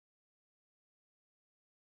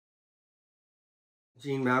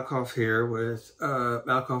Gene Malkoff here with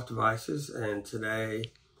Malkoff Devices, and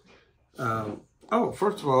today,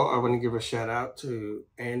 first of all, I want to give a shout out to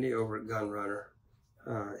Andy over at Gun Runner.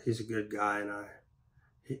 He's a good guy, and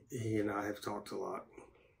he and I have talked a lot.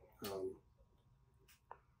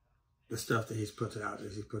 The stuff that he puts out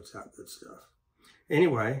good stuff.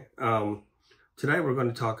 Anyway, today we're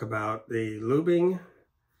going to talk about the lubing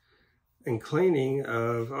and cleaning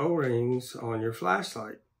of O-rings on your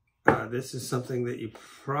flashlight. This is something that you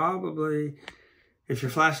probably, if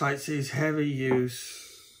your flashlight sees heavy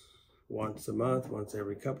use once a month, once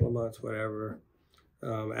every couple of months, whatever.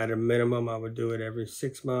 At a minimum, I would do it every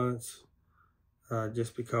 6 months,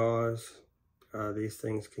 just because these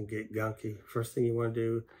things can get gunky. First thing you want to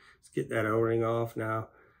do is get that O-ring off. Now,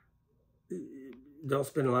 don't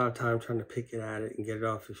spend a lot of time trying to pick at it and get it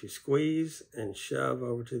off. If you squeeze and shove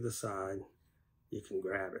over to the side, you can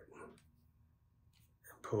grab it.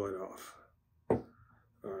 Pull it off. All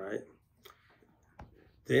right.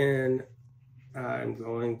 Then I'm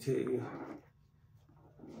going to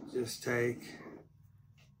just take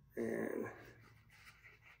and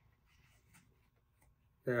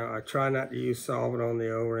now I try not to use solvent on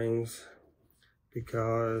the O-rings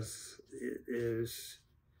because it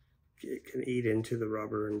can eat into the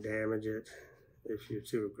rubber and damage it if you're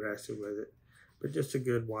too aggressive with it. But just a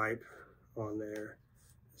good wipe on there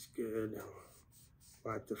is good.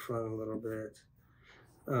 Wipe the front a little bit.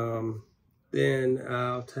 Then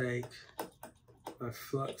I'll take my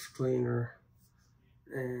flux cleaner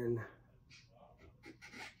and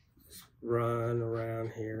just run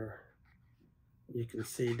around here. You can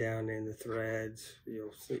see down in the threads.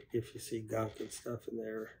 You'll see if you see gunk and stuff in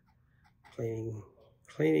there.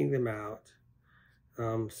 Cleaning them out.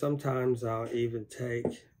 Sometimes I'll even take.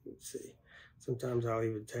 Let's see. Sometimes I'll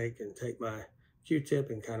even take my Q-tip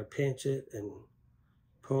and kind of pinch it and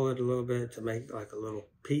pull it a little bit to make like a little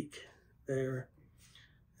peak there.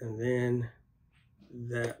 And then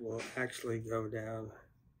that will actually go down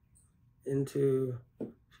into,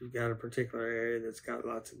 if you've got a particular area that's got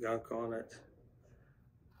lots of gunk on it,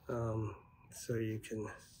 so you can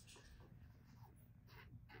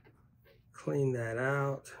clean that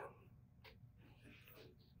out.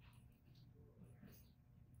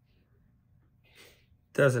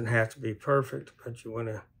 Doesn't have to be perfect, but you want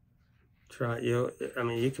to try. You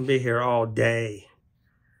can be here all day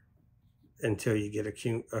until you get a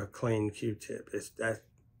clean Q-tip.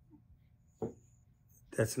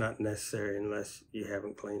 That's not necessary unless you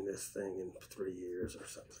haven't cleaned this thing in 3 years or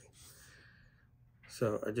something.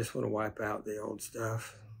 So I just want to wipe out the old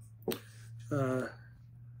stuff.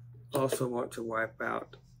 Also want to wipe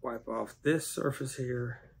off this surface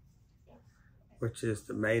here, which is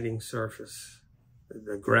the mating surface.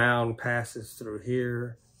 The ground passes through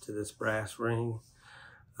here to this brass ring.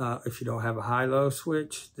 If you don't have a high-low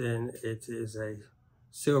switch, then it is a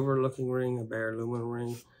silver-looking ring, a bare aluminum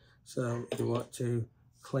ring. So you want to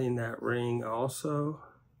clean that ring also.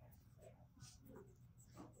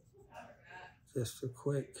 Just a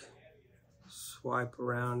quick swipe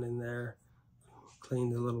around in there. Clean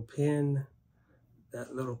the little pin,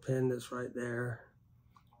 that little pin that's right there.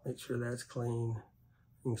 Make sure that's clean.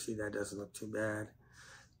 You can see that doesn't look too bad.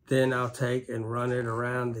 Then I'll take and run it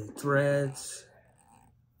around the threads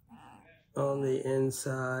on the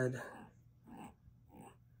inside.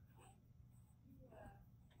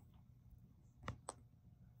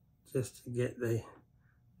 Just to get the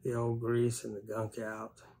old grease and the gunk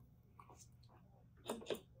out.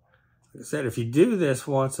 Like I said, if you do this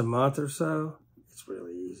once a month or so, it's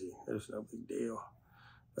really easy. There's no big deal.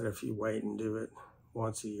 But if you wait and do it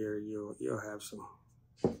once a year, you'll have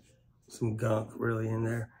some gunk really in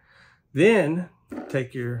there. Then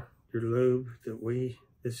take your lube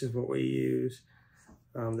this is what we use.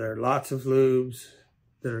 There are lots of lubes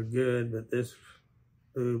that are good, but this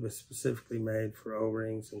lube is specifically made for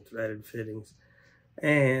O-rings and threaded fittings.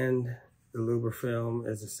 And the Lubri-Film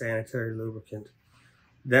is a sanitary lubricant.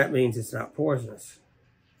 That means it's not poisonous.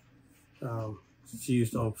 It's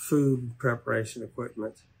used on food preparation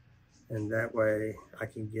equipment, and that way I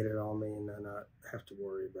can get it on me and not have to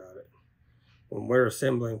worry about it. When we're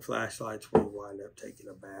assembling flashlights, we wind up taking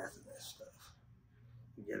a bath in this stuff.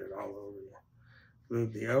 You get it all over you.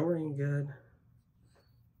 Lube the O-ring good.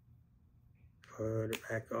 Put it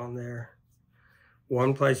back on there.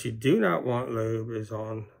 One place you do not want lube is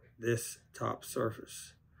on this top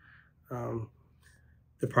surface.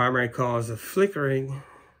 The primary cause of flickering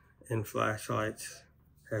in flashlights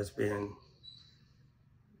has been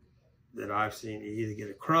that I've seen. You either get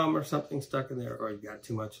a crumb or something stuck in there, or you got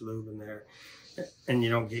too much lube in there and you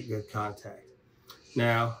don't get good contact.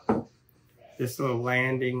 Now, this little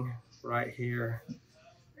landing right here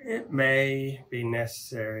it may be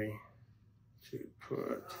necessary to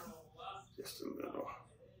put just a little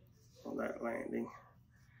on that landing.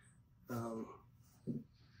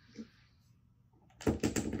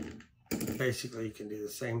 Basically, you can do the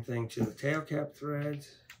same thing to the tail cap threads,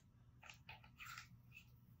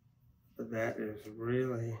 but that is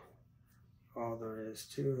really all there is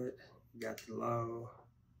to it. You got the low,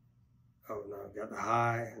 oh no, you got the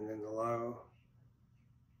high and then the low.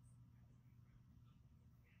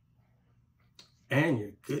 And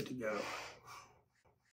you're good to go.